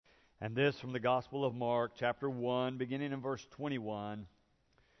And this from the Gospel of Mark, chapter 1, beginning in verse 21.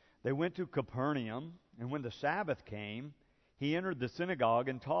 They went to Capernaum, and when the Sabbath came, he entered the synagogue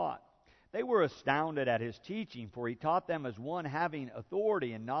and taught. They were astounded at his teaching, for he taught them as one having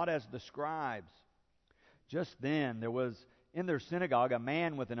authority and not as the scribes. Just then there was in their synagogue a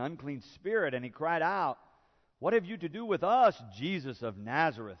man with an unclean spirit, and he cried out, "What have you to do with us, Jesus of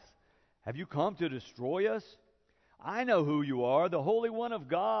Nazareth? Have you come to destroy us? I know who you are, the Holy One of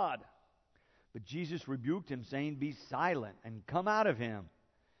God." But Jesus rebuked him, saying, "Be silent, and come out of him."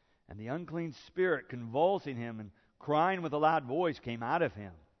 And the unclean spirit, convulsing him and crying with a loud voice, came out of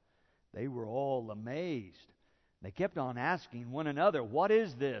him. They were all amazed. They kept on asking one another, "What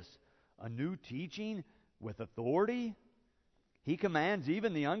is this? A new teaching with authority? He commands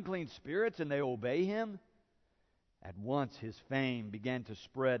even the unclean spirits, and they obey him." At once his fame began to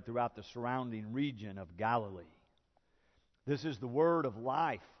spread throughout the surrounding region of Galilee. This is the word of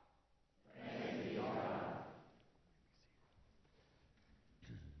life. Thanks be to God.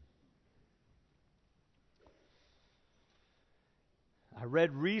 I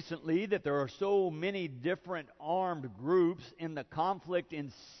read recently that there are so many different armed groups in the conflict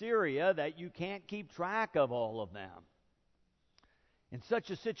in Syria that you can't keep track of all of them. In such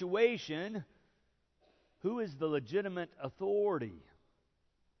a situation, who is the legitimate authority?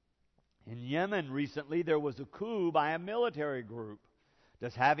 In Yemen recently, there was a coup by a military group.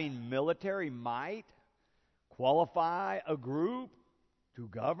 Does having military might qualify a group to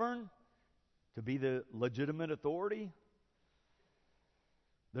govern, to be the legitimate authority?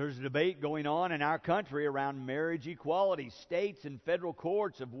 There's a debate going on in our country around marriage equality. States and federal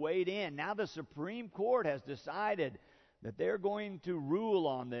courts have weighed in. Now the Supreme Court has decided that they're going to rule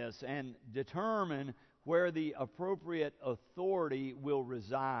on this and determine where the appropriate authority will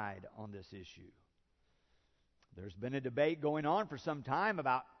reside on this issue. There's been a debate going on for some time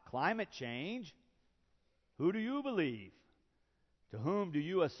about climate change. Who do you believe? To whom do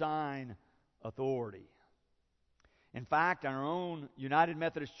you assign authority? In fact, our own United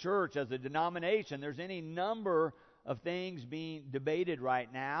Methodist Church as a denomination, there's any number of things being debated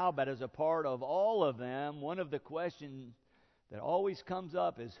right now, but as a part of all of them, one of the questions that always comes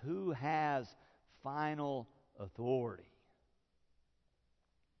up is who has final authority?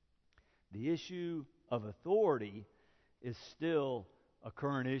 The issue of authority is still a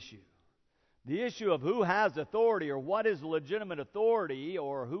current issue. The issue of who has authority or what is legitimate authority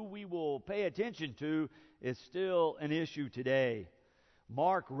or who we will pay attention to is still an issue today.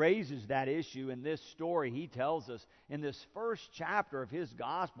 Mark raises that issue in this story he tells us in this first chapter of his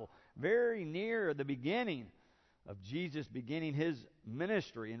gospel, very near the beginning of Jesus beginning his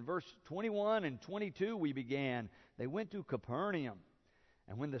ministry. In verse 21 and 22 we began, they went to Capernaum,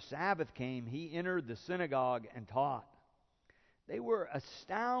 and when the Sabbath came, he entered the synagogue and taught. They were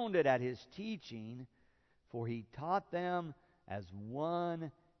astounded at his teaching, for he taught them as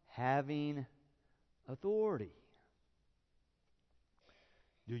one having authority.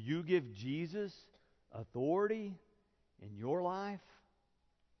 Do you give Jesus authority in your life?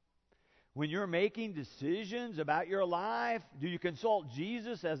 When you're making decisions about your life, do you consult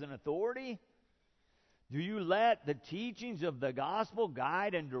Jesus as an authority? Do you let the teachings of the gospel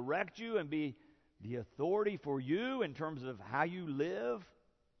guide and direct you and be the authority for you in terms of how you live?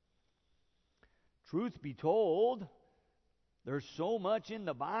 Truth be told, there's so much in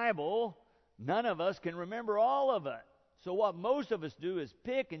the Bible, none of us can remember all of it. So what most of us do is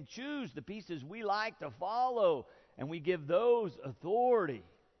pick and choose the pieces we like to follow, and we give those authority.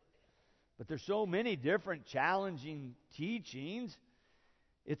 But there's so many different challenging teachings.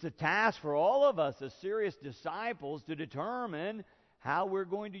 It's a task for all of us as serious disciples to determine how we're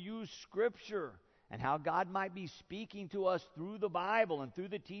going to use Scripture and how God might be speaking to us through the Bible and through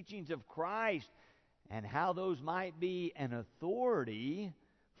the teachings of Christ, and how those might be an authority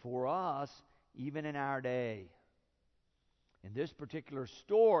for us even in our day. In this particular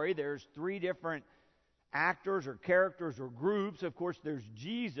story, there's three different actors or characters or groups. Of course, there's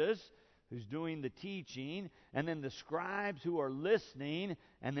Jesus, who's doing the teaching, and then the scribes who are listening,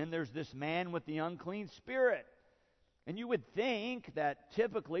 and then there's this man with the unclean spirit. And you would think that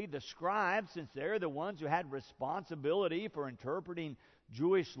typically the scribes, since they're the ones who had responsibility for interpreting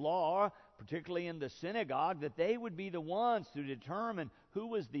Jewish law, particularly in the synagogue, that they would be the ones to determine who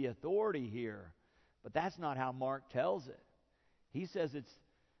was the authority here. But that's not how Mark tells it. He says it's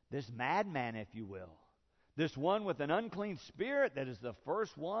this madman, if you will. This one with an unclean spirit that is the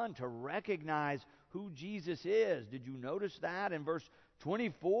first one to recognize who Jesus is. Did you notice that in verse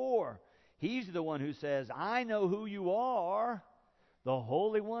 24? He's the one who says, "I know who you are, the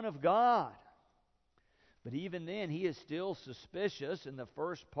Holy One of God." But even then, he is still suspicious. In the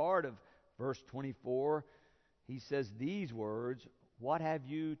first part of verse 24, he says these words, "What have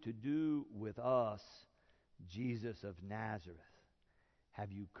you to do with us, Jesus of Nazareth?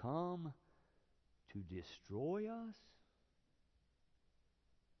 Have you come to destroy us?"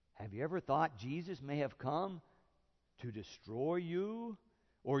 Have you ever thought Jesus may have come to destroy you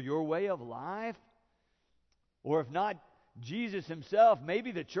or your way of life? Or if not Jesus himself,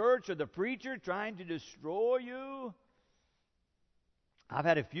 maybe the church or the preacher trying to destroy you? I've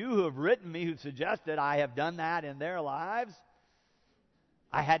had a few who have written me who suggested I have done that in their lives.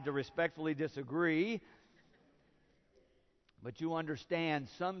 I had to respectfully disagree. But you understand,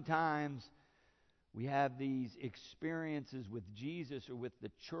 sometimes we have these experiences with Jesus or with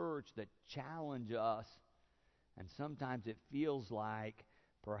the church that challenge us. And sometimes it feels like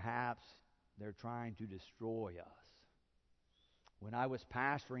perhaps they're trying to destroy us. When I was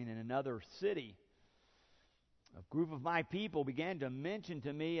pastoring in another city, a group of my people began to mention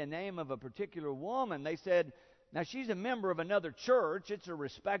to me a name of a particular woman. They said, now she's a member of another church. It's a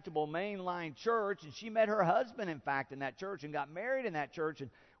respectable mainline church. And she met her husband, in fact, in that church and got married in that church. And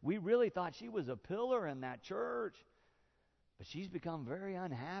we really thought she was a pillar in that church. But she's become very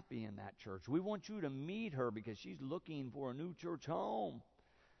unhappy in that church. We want you to meet her because she's looking for a new church home.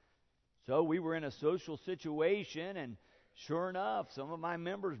 So we were in a social situation, and sure enough, some of my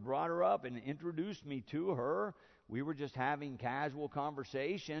members brought her up and introduced me to her. We were just having casual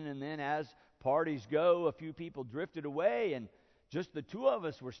conversation, and then as parties go, a few people drifted away, and just the two of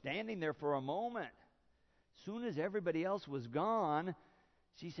us were standing there for a moment. As soon as everybody else was gone,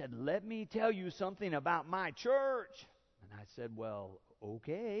 she said, "Let me tell you something about my church." And I said, "Well,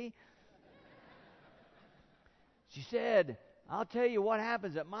 okay." She said, "I'll tell you what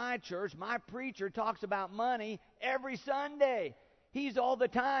happens at my church. My preacher talks about money every Sunday. He's all the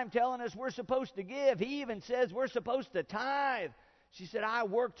time telling us we're supposed to give. He even says we're supposed to tithe." She said, "I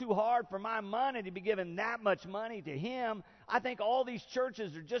work too hard for my money to be giving that much money to him. I think all these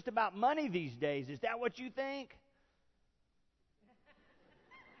churches are just about money these days. Is that what you think?"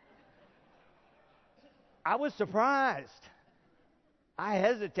 I was surprised. I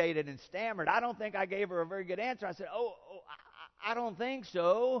hesitated and stammered. I don't think I gave her a very good answer. I said, I don't think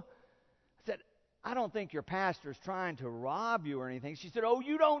so. I said, "I don't think your pastor's trying to rob you or anything." She said, "Oh,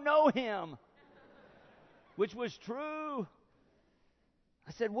 you don't know him," which was true.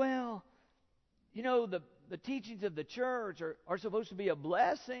 I said, "Well, you know, the teachings of the church are supposed to be a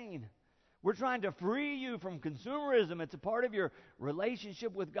blessing. We're trying to free you from consumerism. It's a part of your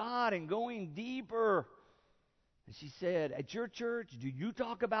relationship with God and going deeper." And she said, "At your church, do you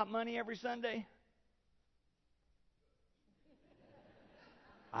talk about money every Sunday?"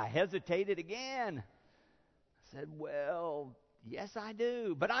 I hesitated again. I said, "Well, yes, I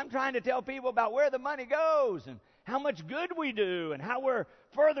do. But I'm trying to tell people about where the money goes and how much good we do and how we're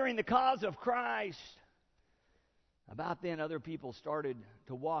furthering the cause of Christ." About then, other people started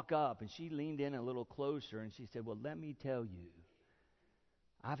to walk up, and she leaned in a little closer, and she said, "Well, let me tell you,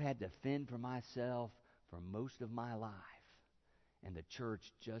 I've had to fend for myself for most of my life, and the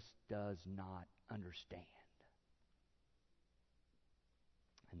church just does not understand."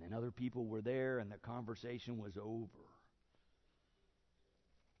 And then other people were there, and the conversation was over.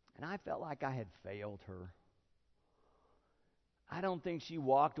 And I felt like I had failed her. I don't think she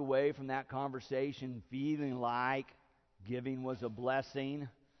walked away from that conversation feeling like giving was a blessing,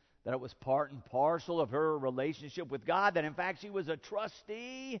 that it was part and parcel of her relationship with God, that in fact she was a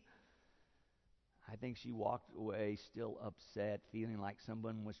trustee. I think she walked away still upset, feeling like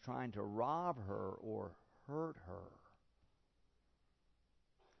someone was trying to rob her or hurt her.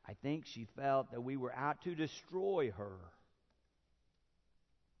 I think she felt that we were out to destroy her.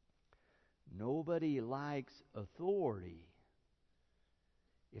 Nobody likes authority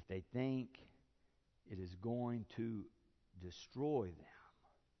if they think it is going to destroy them.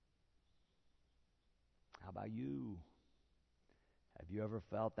 How about you? Have you ever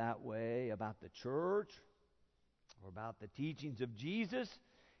felt that way about the church or about the teachings of Jesus?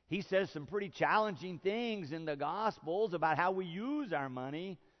 He says some pretty challenging things in the Gospels about how we use our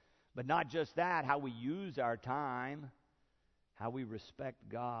money, but not just that, how we use our time, how we respect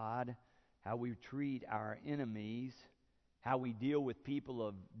God, how we treat our enemies, how we deal with people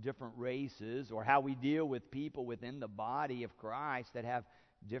of different races, or how we deal with people within the body of Christ that have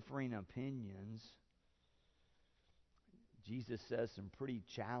differing opinions. Jesus says some pretty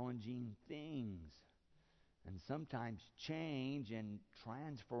challenging things. And sometimes change and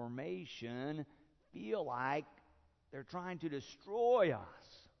transformation feel like they're trying to destroy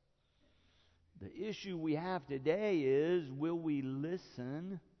us. The issue we have today is, will we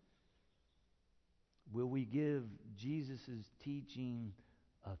listen? will we give Jesus' teaching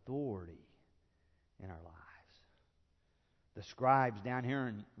authority in our lives? The scribes down here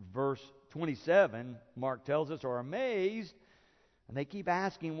in verse 27, Mark tells us, are amazed, and they keep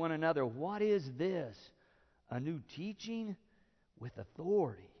asking one another, what is this? A new teaching with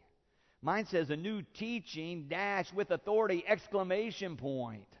authority. Mine says a new teaching dash with authority exclamation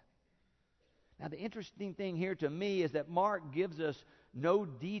point. Now the interesting thing here to me is that Mark gives us no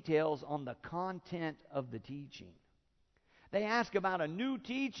details on the content of the teaching. They ask about a new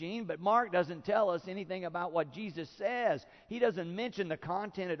teaching, but Mark doesn't tell us anything about what Jesus says. He doesn't mention the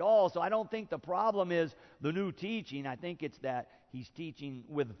content at all, so I don't think the problem is the new teaching. I think it's that he's teaching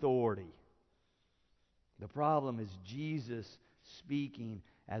with authority. The problem is Jesus speaking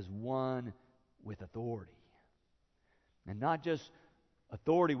as one with authority. And not just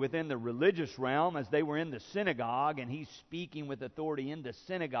authority within the religious realm as they were in the synagogue, and he's speaking with authority in the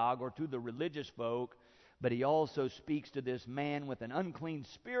synagogue or to the religious folk, but he also speaks to this man with an unclean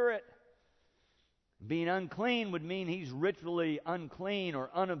spirit. Being unclean would mean he's ritually unclean or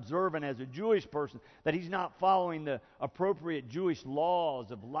unobservant as a Jewish person, that he's not following the appropriate Jewish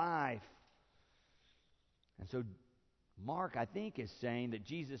laws of life. And so Mark, I think, is saying that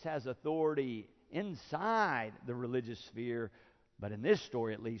Jesus has authority inside the religious sphere, but in this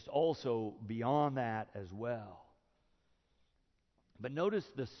story at least, also beyond that as well. But notice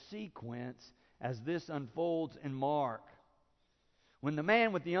the sequence as this unfolds in Mark. When the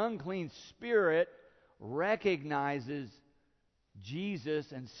man with the unclean spirit recognizes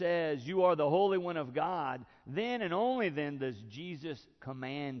Jesus and says, "You are the Holy One of God," then and only then does Jesus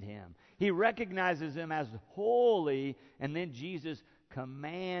command him. He recognizes him as holy, and then Jesus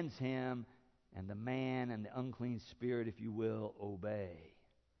commands him, and the man and the unclean spirit, if you will, obey.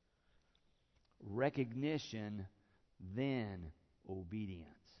 Recognition, then obedience.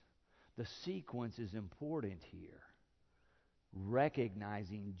 The sequence is important here.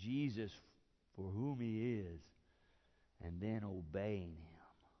 Recognizing Jesus for whom he is, and then obeying him.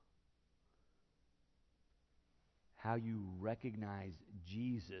 How you recognize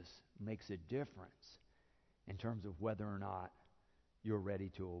Jesus makes a difference in terms of whether or not you're ready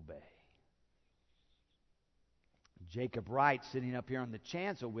to obey. Jacob Wright, sitting up here on the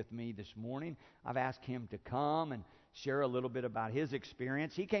chancel with me this morning, I've asked him to come and share a little bit about his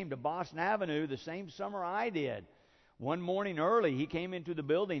experience. He came to Boston Avenue the same summer I did. One morning early, he came into the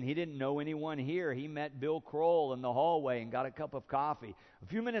building. He didn't know anyone here. He met Bill Kroll in the hallway and got a cup of coffee. A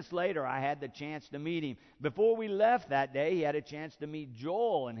few minutes later, I had the chance to meet him. Before we left that day, he had a chance to meet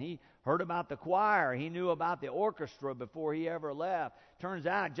Joel, and he heard about the choir. He knew about the orchestra before he ever left. Turns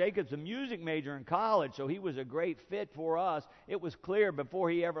out Jacob's a music major in college, so he was a great fit for us. It was clear before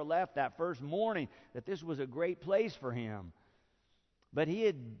he ever left that first morning that this was a great place for him. But he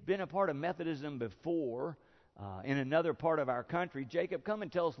had been a part of Methodism before, in another part of our country. Jacob, come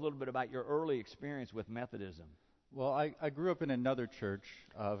and tell us a little bit about your early experience with Methodism. Well, I grew up in another church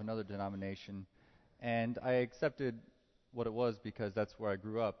of another denomination, and I accepted what it was because that's where I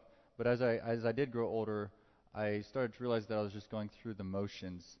grew up. But as I did grow older, I started to realize that I was just going through the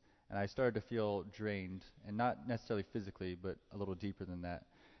motions, and I started to feel drained, and not necessarily physically, but a little deeper than that.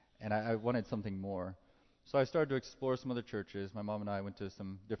 And I wanted something more. So I started to explore some other churches. My mom and I went to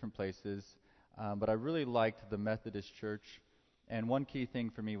some different places. But I really liked the Methodist Church, and one key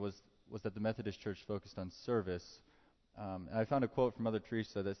thing for me was that the Methodist Church focused on service. And I found a quote from Mother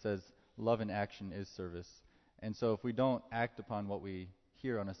Teresa that says, "Love in action is service." And so if we don't act upon what we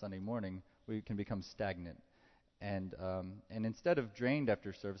hear on a Sunday morning, we can become stagnant. And instead of drained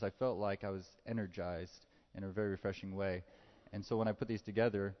after service, I felt like I was energized in a very refreshing way. And so when I put these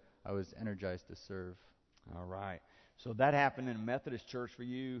together, I was energized to serve. All right. So that happened in a Methodist church for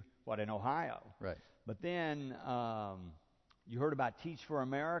you, in Ohio? Right. But then you heard about Teach for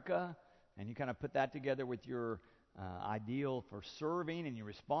America, and you kind of put that together with your ideal for serving, and you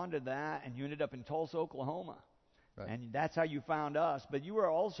responded to that, and you ended up in Tulsa, Oklahoma. Right. And that's how you found us. But you were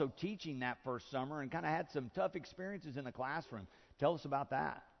also teaching that first summer and kind of had some tough experiences in the classroom. Tell us about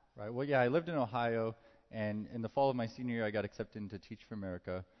that. Right. Well, yeah, I lived in Ohio, and in the fall of my senior year, I got accepted into Teach for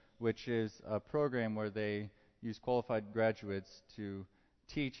America, which is a program where they use qualified graduates to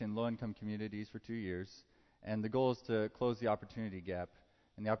teach in low-income communities for 2 years. And the goal is to close the opportunity gap.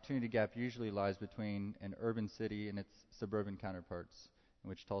 And the opportunity gap usually lies between an urban city and its suburban counterparts, in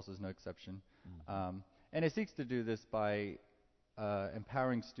which Tulsa is no exception. Mm-hmm. And it seeks to do this by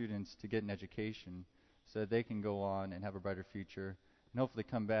empowering students to get an education so that they can go on and have a brighter future and hopefully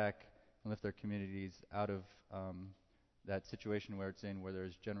come back and lift their communities out of that situation where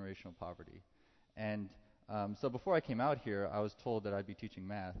there's generational poverty. And so before I came out here, I was told that I'd be teaching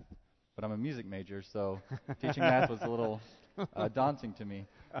math, but I'm a music major, so teaching math was a little daunting to me.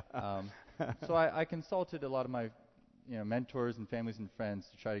 So I consulted a lot of my mentors and families and friends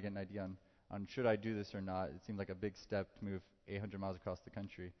to try to get an idea on should I do this or not. It seemed like a big step to move 800 miles across the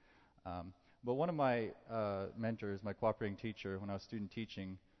country. But one of my mentors, my cooperating teacher, when I was student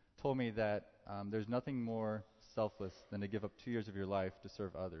teaching, told me that there's nothing more selfless than to give up 2 years of your life to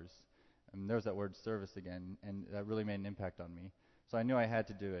serve others. And there's that word service again, and that really made an impact on me. So I knew I had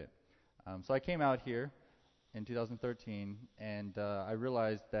to do it. So I came out here in 2013, and I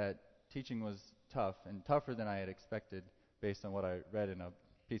realized that teaching was tough, and tougher than I had expected based on what I read in a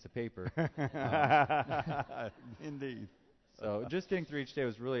piece of paper. Indeed. So just getting through each day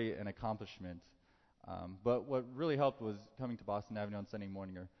was really an accomplishment. But what really helped was coming to Boston Avenue on Sunday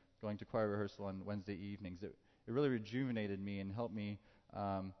morning or going to choir rehearsal on Wednesday evenings. It really rejuvenated me and helped me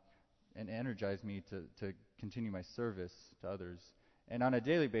and energized me to continue my service to others. And on a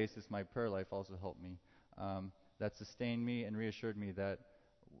daily basis, my prayer life also helped me. That sustained me and reassured me that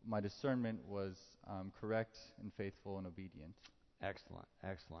my discernment was correct and faithful and obedient. Excellent,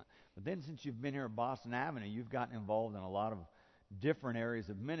 excellent. But then since you've been here at Boston Avenue, you've gotten involved in a lot of different areas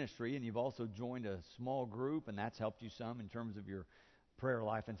of ministry, and you've also joined a small group, and that's helped you some in terms of your prayer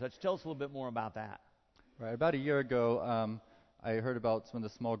life and such. Tell us a little bit more about that. Right. About a year ago, I heard about some of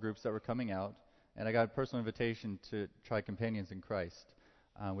the small groups that were coming out, and I got a personal invitation to try Companions in Christ,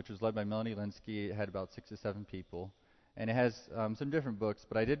 which was led by Melanie Linsky. It had about 6 to 7 people, and it has some different books,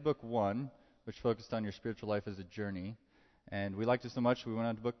 but I did book 1, which focused on your spiritual life as a journey. And we liked it so much, we went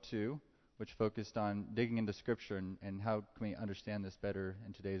on to book 2, which focused on digging into Scripture and how can we understand this better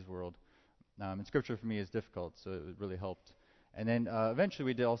in today's world. And Scripture for me is difficult, so it really helped. And then eventually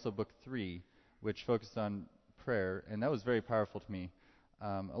we did also book 3, which focused on prayer, and that was very powerful to me.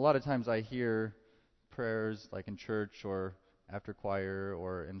 A lot of times I hear prayers like in church or after choir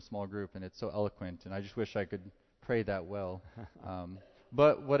or in a small group, and it's so eloquent, and I just wish I could pray that well.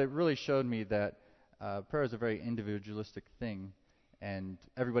 But what it really showed me that prayer is a very individualistic thing, and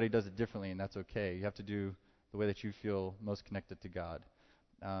everybody does it differently, and that's okay. You have to do the way that you feel most connected to God.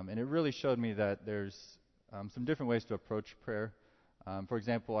 And it really showed me that there's some different ways to approach prayer. For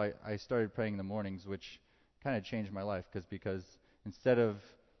example, I started praying in the mornings, which kind of changed my life because instead of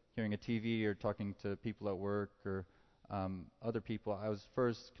hearing a TV or talking to people at work or other people, I was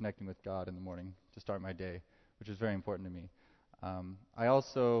first connecting with God in the morning to start my day, which is very important to me. I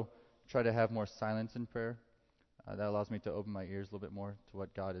also try to have more silence in prayer. That allows me to open my ears a little bit more to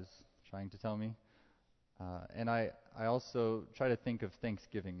what God is trying to tell me. And I also try to think of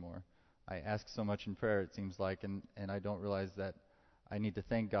Thanksgiving more. I ask so much in prayer, it seems like, and I don't realize that I need to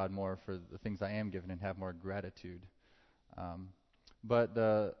thank God more for the things I am given and have more gratitude. But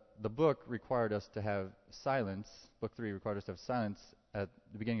the book required us to have silence. Book 3 required us to have silence at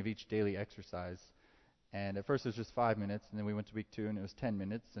the beginning of each daily exercise. And at first it was just 5 minutes, and then we went to week 2 and it was 10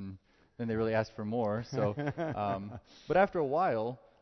 minutes, and then they really asked for more. So, but after a while,